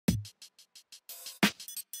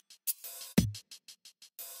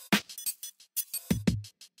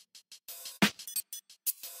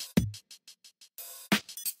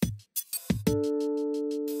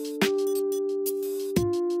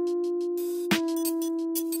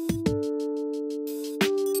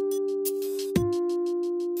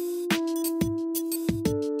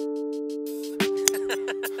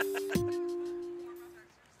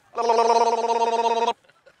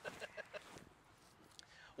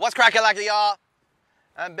What's cracking like y'all?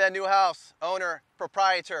 I'm Ben Neuhaus, owner,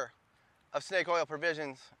 proprietor of Snake Oil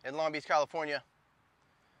Provisions in Long Beach, California.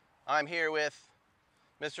 I'm here with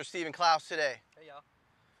Mr. Steven Clouse today. Hey y'all.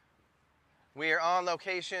 We are on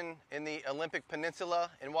location in the Olympic Peninsula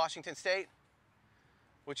in Washington State,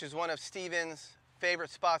 which is one of Steven's favorite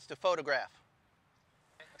spots to photograph.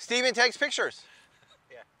 Steven takes pictures.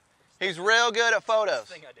 Yeah. He's real good at photos.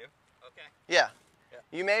 Thing I do. Okay. Yeah.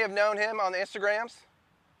 You may have known him on the Instagrams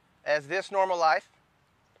as This Normal Life.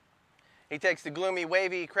 He takes the gloomy,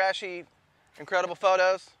 wavy, crashy, incredible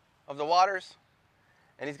photos of the waters.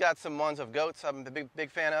 And he's got some ones of goats I'm a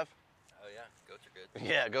big fan of. Oh yeah, goats are good.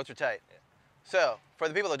 Yeah, goats are tight. Yeah. So, for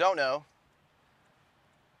the people that don't know,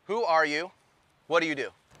 who are you? What do you do?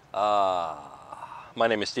 My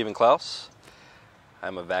name is Steven Clouse.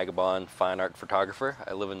 I'm a vagabond fine art photographer.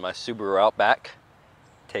 I live in my Subaru Outback,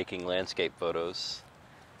 taking landscape photos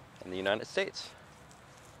in the United States.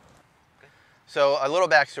 So, a little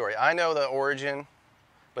backstory. I know the origin,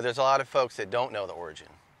 but there's a lot of folks that don't know the origin.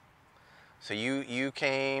 So you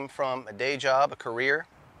came from a day job, a career?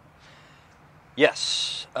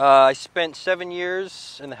 Yes. I spent 7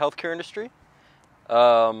 years in the healthcare industry.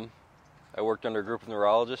 I worked under a group of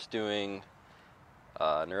neurologists doing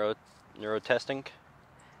neuro testing.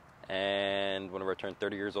 And whenever I turned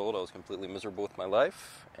 30 years old, I was completely miserable with my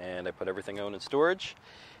life. And I put everything I owned in storage.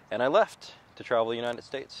 And I left to travel the United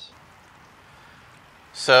States.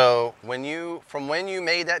 So from when you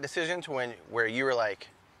made that decision to where you were like,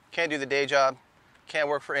 can't do the day job, can't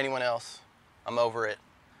work for anyone else, I'm over it.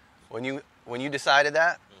 When you decided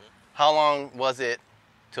that, how long was it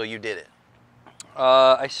till you did it?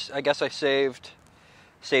 I guess I saved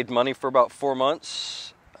money for about 4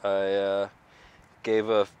 months. I gave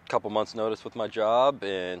a couple months notice with my job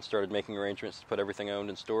and started making arrangements to put everything I owned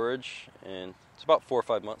in storage. And it's about 4 or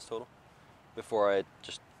 5 months total before I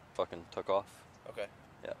just fucking took off. Okay.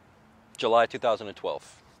 Yeah. July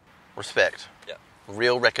 2012. Respect. Yeah.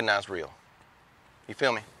 Real, recognize real. You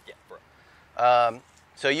feel me? Yeah, bro.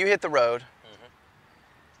 So you hit the road,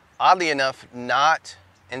 oddly enough, not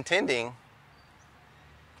intending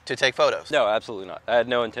to take photos. No, absolutely not. I had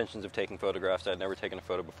no intentions of taking photographs. I had never taken a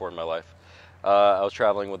photo before in my life. I was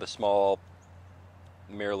traveling with a small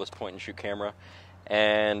mirrorless point-and-shoot camera,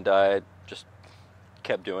 and I just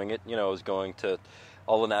kept doing it. You know, I was going to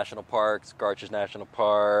all the national parks, Garches National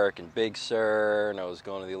Park and Big Sur, and I was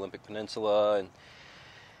going to the Olympic Peninsula,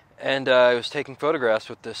 and I was taking photographs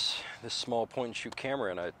with this small point-and-shoot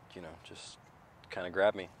camera, and just kind of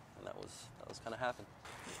grabbed me, and that was kind of happened.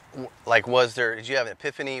 Like, did you have an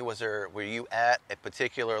epiphany? Were you at a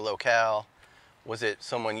particular locale? Was it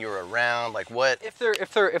someone you were around? Like what? If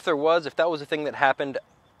that was a thing that happened,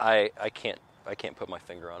 I can't put my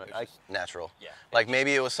finger on it. Natural. Yeah. Like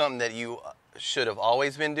maybe it was something that you should have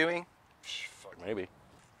always been doing. Fuck, maybe.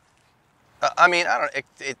 I mean, I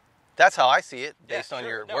don't. That's how I see it based on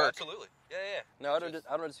your no, work. Absolutely. Yeah. No, I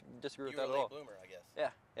don't disagree with that at all. Bloomer, I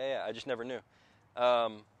guess. Yeah. I just never knew.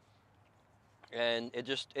 And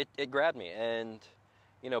it grabbed me, and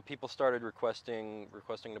people started requesting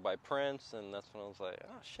to buy prints, and that's when I was like,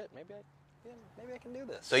 oh shit, maybe I can do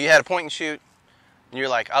this. So you had a point and shoot, and you're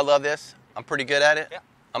like, I love this. I'm pretty good at it. Yeah.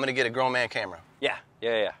 I'm gonna get a grown man camera. Yeah.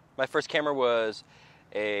 My first camera was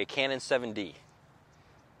a Canon 7D,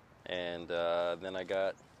 and then I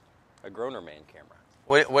got a grown man camera.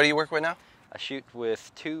 What do you work with now? I shoot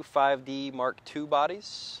with two 5D Mark II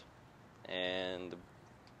bodies, and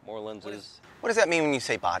more lenses. What does that mean when you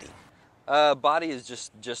say body? Body is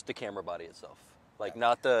just the camera body itself, like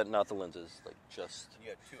not the lenses, like just. You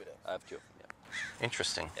have two of those. I have two of them. Yeah.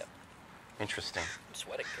 Interesting. Yeah. Interesting. I'm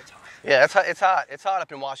sweating. It's hot. Yeah, it's hot. It's hot. It's hot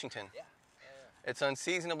up in Washington. Yeah. It's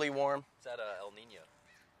unseasonably warm. Is that El Nino?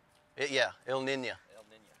 El Nino. El Nino.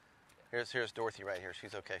 Yeah. Here's Dorothy right here.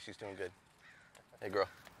 She's okay. She's doing good. Hey, girl.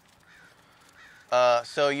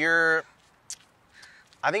 So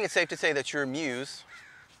I think it's safe to say that your muse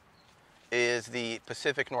is the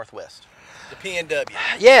Pacific Northwest. The PNW.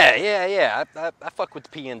 Yeah. I fuck with the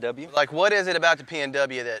PNW. Like, what is it about the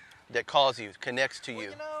PNW that calls you, connects to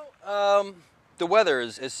you? The weather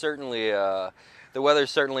is certainly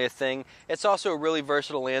a thing. It's also a really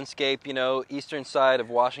versatile landscape. Eastern side of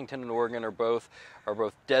Washington and Oregon are both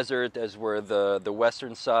desert, as where the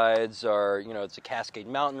western sides are. It's a Cascade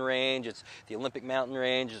Mountain Range. It's the Olympic Mountain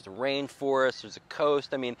Range. There's a rainforest. There's a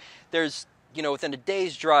coast. I mean, there's within a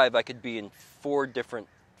day's drive, I could be in four different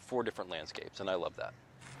landscapes, and I love that.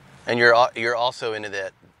 And you're also into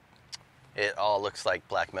that. It all looks like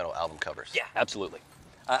black metal album covers. Yeah, absolutely.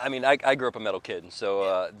 I mean, I grew up a metal kid, and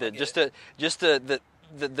so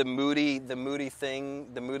the moody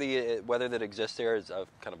thing, the moody weather that exists there is I've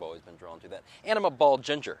kind of always been drawn to that. And I'm a bald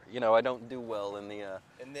ginger. You know, I don't do well in the.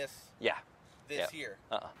 In this. Yeah. This here.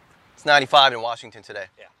 Uh-uh. It's 95 in Washington today.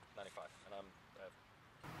 Yeah, 95. And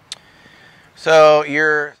So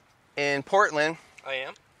you're in Portland. I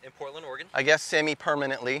am in Portland, Oregon. I guess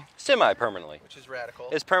semi-permanently. Semi-permanently. Which is radical.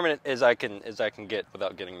 As permanent as I can get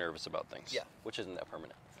without getting nervous about things. Yeah. Which isn't that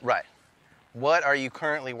permanent. Right. What are you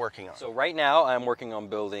currently working on? So right now I'm working on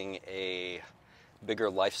building a bigger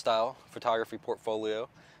lifestyle photography portfolio,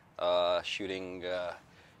 shooting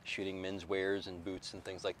men's wares and boots and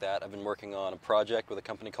things like that. I've been working on a project with a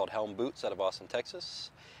company called Helm Boots out of Austin,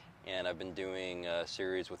 Texas. And I've been doing a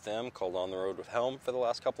series with them called On the Road with Helm for the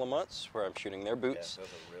last couple of months, where I'm shooting their boots. Yeah,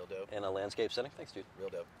 those are real dope. In a landscape setting. Thanks, dude. Real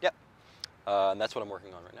dope. Yep. And that's what I'm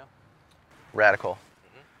working on right now. Radical.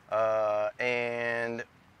 And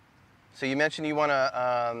so you mentioned you want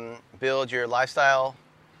to build your lifestyle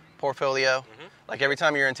portfolio. Like every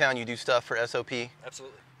time you're in town, you do stuff for SOP.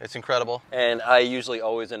 Absolutely. It's incredible. And I usually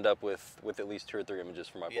always end up with at least 2 or 3 images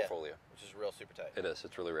for my portfolio. Which is real super tight. It is.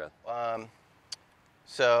 It's really rad.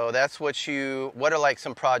 So that's what are like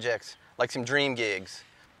some projects, like some dream gigs?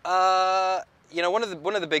 You know, one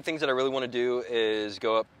of the big things that I really want to do is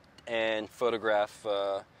go up and photograph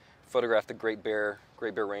the Great Bear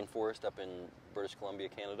Rainforest up in British Columbia,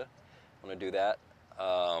 Canada. I want to do that.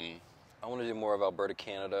 I want to do more of Alberta,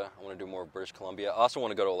 Canada. I want to do more of British Columbia. I also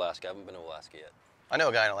want to go to Alaska. I haven't been to Alaska yet. I know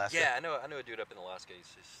a guy in Alaska. Yeah, I know a dude up in Alaska.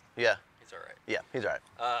 He's all right. Yeah, he's all right.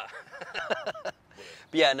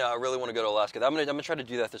 But yeah, no, I really want to go to Alaska. I'm gonna try to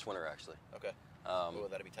do that this winter, actually. Okay.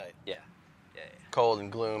 That'd be tight. Yeah. Cold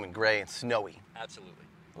and gloom and gray and snowy. Absolutely.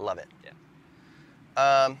 Love it.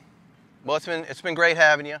 Yeah. Well, it's been great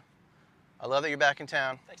having you. I love that you're back in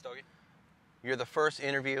town. Thanks, doggy. You're the first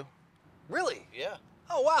interview. Really? Yeah.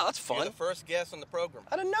 Oh wow, that's fun. You're the first guest on the program.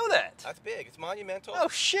 I didn't know that. That's big. It's monumental. Oh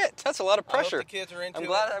shit, that's a lot of pressure. I hope the kids are into I'm it.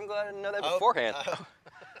 glad I didn't know that beforehand.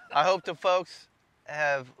 I hope the folks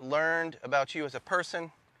have learned about you as a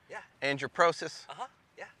person. Yeah. And your process.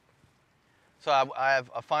 Yeah. So I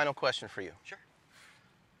have a final question for you. Sure.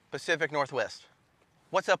 Pacific Northwest.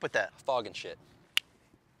 What's up with that? Fog and shit.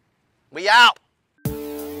 We out.